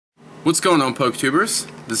What's going on, PokeTubers?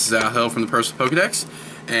 This is Al Hill from the Personal Pokedex,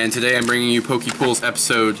 and today I'm bringing you PokePools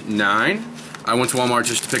episode 9. I went to Walmart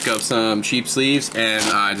just to pick up some cheap sleeves, and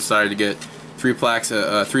I decided to get 3 packs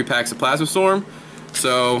of Plasma Storm.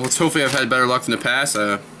 So let's hopefully I've had better luck than the past.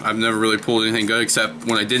 I've never really pulled anything good, except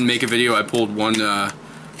when I didn't make a video I pulled one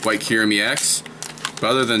White Kyurem EX. But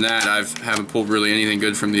other than that, I haven't pulled really anything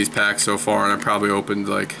good from these packs so far, and I probably opened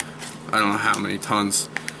like, I don't know how many tons.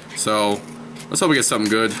 So let's hope we get something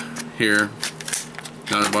good here.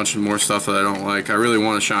 Not a bunch of more stuff that I don't like. I really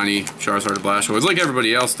want a shiny Charizard to Blastoise. It's like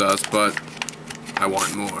everybody else does, but I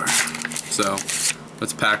want more. So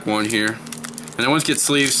let's pack one here. And I want to get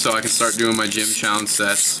sleeves so I can start doing my gym challenge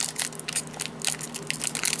sets.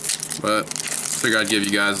 But I figured I'd give you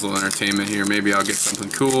guys a little entertainment here. Maybe I'll get something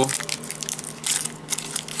cool.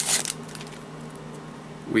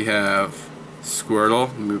 We have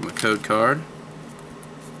Squirtle. Move my code card.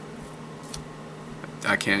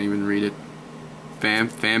 I can't even read it.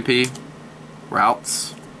 Vampy,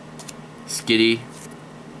 Routes, Skitty.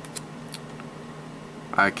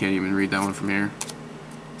 I can't even read that one from here.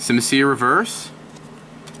 Simisear Reverse,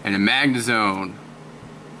 and a Magnezone.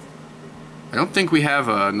 I don't think we have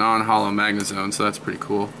a non-hollow Magnezone, so that's pretty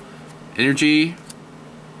cool. Energy,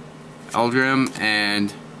 Eldrim,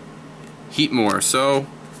 and Heatmore. So,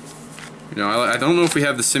 you know, I don't know if we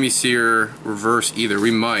have the Simisear Reverse either. We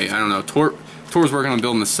might. I don't know. Tor's working on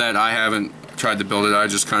building the set. I haven't tried to build it. I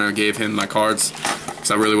just kind of gave him my cards because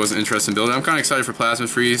I really wasn't interested in building it. I'm kind of excited for Plasma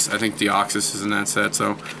Freeze. I think Deoxys is in that set,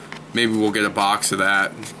 so maybe we'll get a box of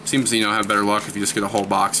that. Seems to, you know, have better luck if you just get a whole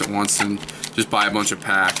box at once and just buy a bunch of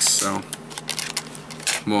packs. So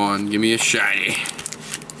come on, give me a shiny.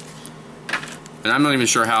 And I'm not even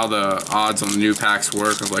sure how the odds on the new packs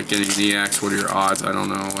work of like getting an EX. What are your odds? I don't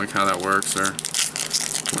know like how that works or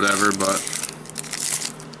whatever, but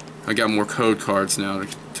I got more code cards now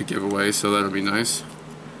to give away, so that'll be nice.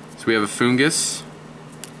 So we have a Fungus,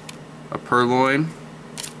 a Purloin,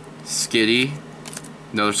 Skitty,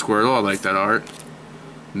 another Squirtle, I like that art,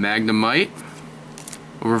 Magnemite,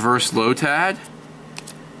 a Reverse Lotad,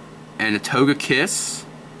 and a Togekiss,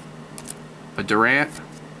 a Durant,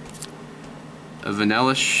 a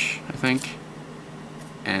Vanillish, I think,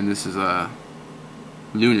 and this is a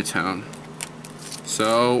Lunatone.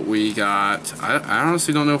 So we got, I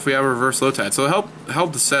honestly don't know if we have a Reverse Lotad, so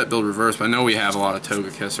help the set build reverse, but I know we have a lot of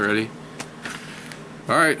Togekiss already.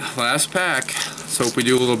 Alright, last pack. Let's hope we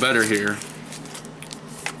do a little better here.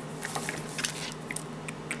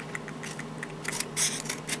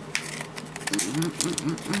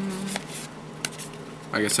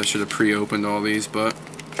 I guess I should have pre-opened all these, but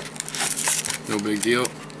no big deal.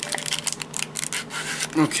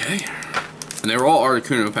 Okay. And they were all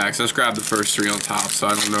Articuno packs. I just grabbed the first 3 on top, so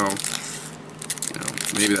I don't know. You know,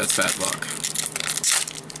 maybe that's bad luck.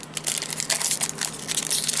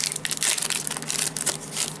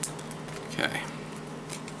 Okay.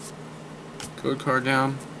 Code card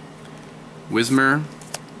down. Whismur.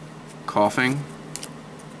 Coughing.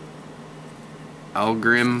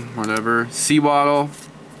 Elgrim, whatever. Seawaddle.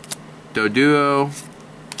 Doduo.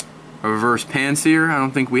 A Reverse Pansear. I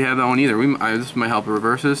don't think we have that one either. This might help the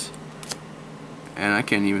reverses. And I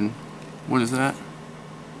can't even, what is that?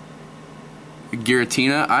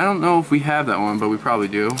 Giratina. I don't know if we have that one, but we probably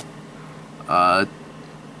do.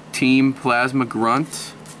 Team Plasma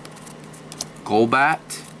Grunt,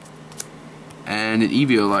 Golbat, and an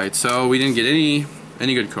Eviolite. So we didn't get any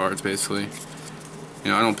good cards, basically.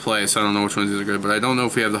 You know, I don't play, so I don't know which ones these are good. But I don't know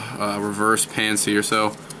if we have the Reverse Pansear.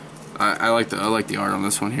 So I like the art on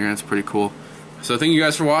this one here. It's pretty cool. So thank you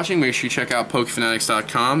guys for watching. Make sure you check out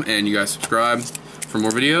PokeFanatics.com and you guys subscribe for more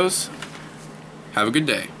videos. Have a good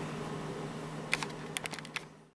day.